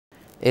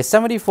A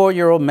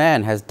 74-year-old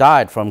man has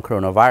died from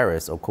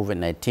coronavirus or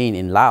COVID-19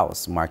 in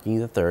Laos, marking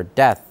the third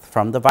death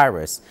from the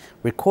virus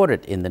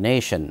recorded in the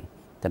nation.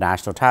 The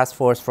National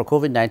Taskforce for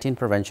COVID-19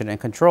 Prevention and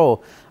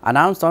Control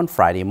announced on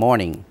Friday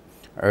morning,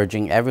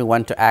 urging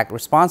everyone to act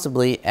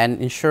responsibly and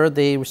ensure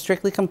they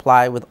strictly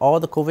comply with all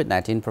the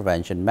COVID-19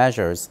 prevention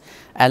measures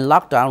and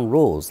lockdown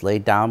rules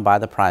laid down by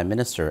the Prime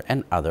Minister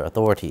and other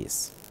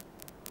authorities.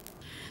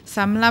 ส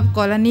ำหรับก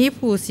รณี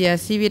ผู้เสีย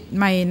ชีวิตใ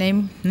หม่ใน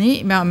นี้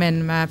แม่น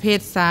มาเพ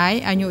ศชาย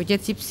อายุ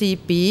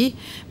74ปี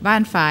บ้า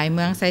นฝ่ายเ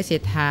มืองไซเส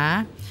ถา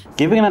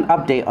Giving an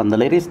update on the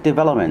latest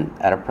development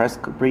at a press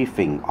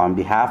briefing on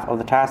behalf of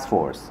the task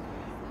force,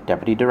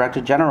 Deputy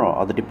Director General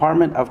of the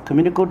Department of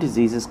Communicable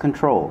Diseases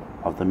Control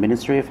of the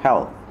Ministry of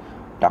Health,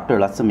 Dr.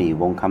 Latsami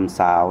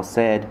Wongkamsao,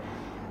 said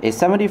a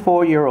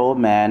 74-year-old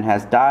man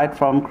has died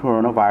from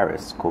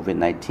coronavirus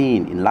COVID-19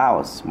 in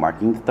Laos,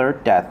 marking the third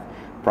death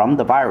from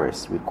the virus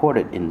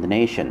recorded in the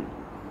nation.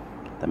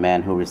 The man,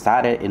 who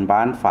resided in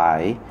Ban Phai,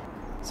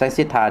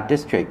 Saisita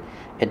district,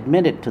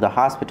 admitted to the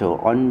hospital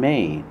on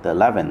May the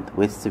 11th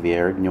with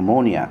severe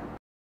pneumonia.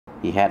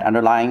 He had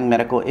underlying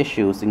medical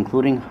issues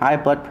including high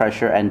blood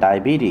pressure and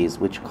diabetes,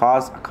 which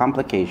caused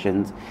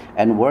complications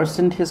and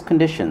worsened his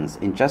conditions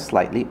in just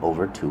slightly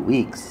over 2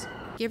 weeks.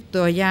 เก็บ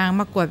ตัวอย่าง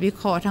มากวดวิเ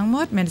คราะห์ทั้งหม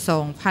ดแม่น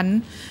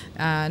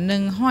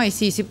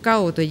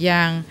 2,149 ตัวอย่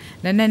าง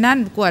และในนั้น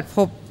กวดพ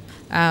บ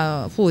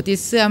ผู้ติด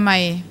เชื้อใหม่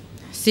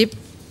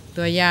10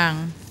 ตัวอย่าง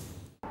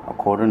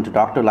According to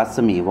Dr.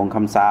 Latsami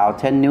Wongkamsao,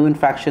 10 new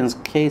infections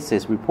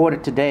cases reported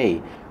today,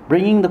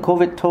 bringing the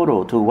COVID total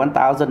to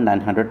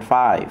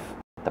 1,905.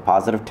 The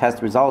positive test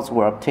results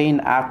were obtained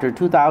after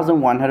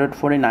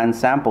 2,149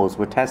 samples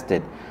were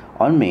tested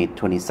on May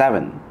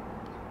 27.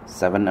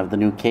 7 of the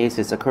new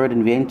cases occurred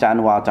in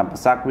Vientiane, while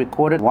Champasak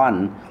recorded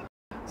 1,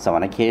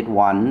 Savanakhet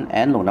 1,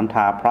 and Luang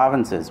Namtha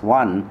provinces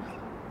 1.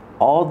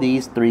 All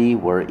these 3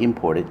 were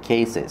imported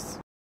cases.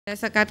 แต่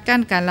สกัดกั้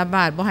นการระบ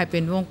าดบ่ให้เป็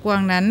นวงกว้า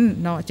งนั้น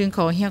เนาะจึงข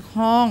อเรียก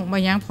ร้องมา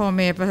ยังพ่อแ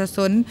ม่ประชาช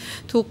น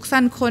ทุก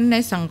ชั้นคนใน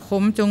สังค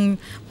มจง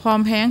พร้อม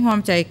แพงพร้อม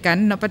ใจกัน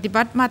เนาะปฏิ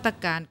บัติมาตร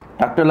การ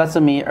Dr.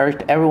 Latsami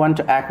urged everyone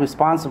to act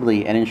responsibly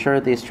and ensure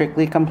they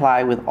strictly comply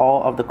with all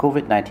of the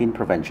COVID-19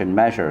 prevention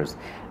measures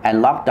and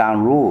lockdown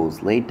rules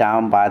laid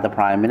down by the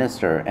Prime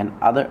Minister and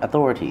other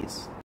authorities.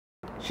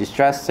 She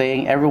stressed,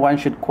 saying everyone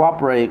should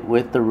cooperate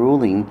with the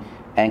ruling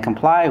and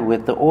comply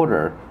with the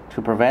order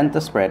to prevent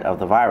the spread of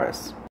the virus.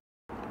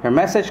 Her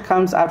message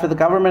comes after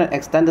the government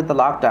extended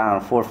the lockdown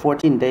for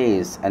 14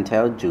 days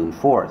until June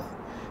 4th,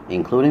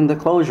 including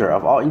the closure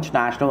of all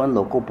international and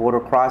local border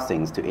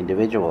crossings to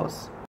individuals.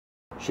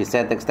 She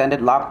said the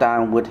extended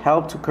lockdown would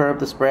help to curb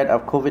the spread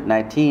of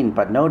COVID-19,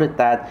 but noted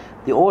that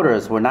the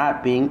orders were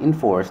not being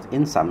enforced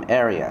in some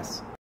areas.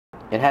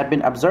 It had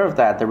been observed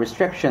that the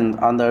restrictions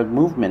on the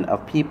movement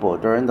of people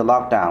during the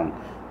lockdown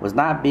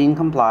was not being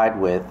complied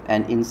with,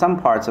 and in some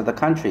parts of the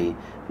country,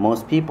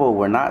 most people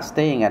were not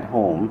staying at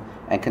home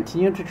and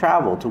continued to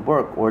travel to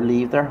work or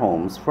leave their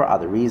homes for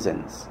other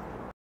reasons.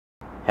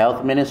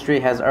 Health Ministry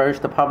has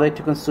urged the public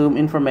to consume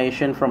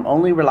information from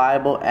only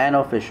reliable and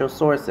official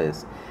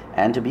sources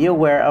and to be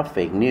aware of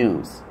fake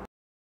news.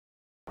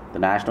 The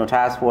National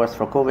Taskforce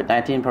for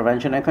COVID-19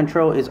 Prevention and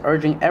Control is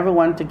urging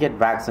everyone to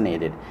get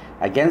vaccinated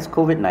against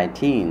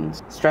COVID-19,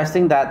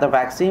 stressing that the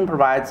vaccine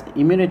provides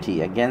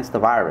immunity against the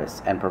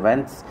virus and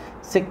prevents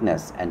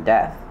sickness and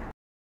death.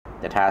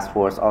 The task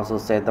force also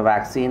said the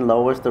vaccine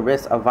lowers the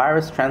risk of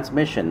virus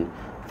transmission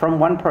from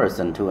one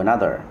person to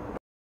another.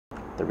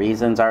 The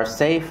reasons are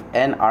safe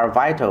and are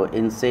vital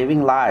in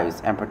saving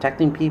lives and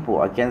protecting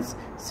people against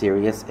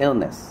serious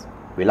illness.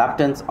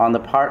 Reluctance on the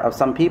part of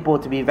some people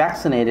to be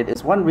vaccinated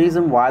is one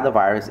reason why the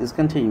virus is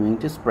continuing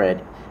to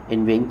spread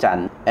in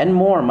Vientiane, and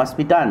more must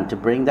be done to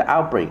bring the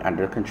outbreak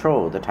under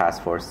control, the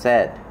task force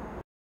said.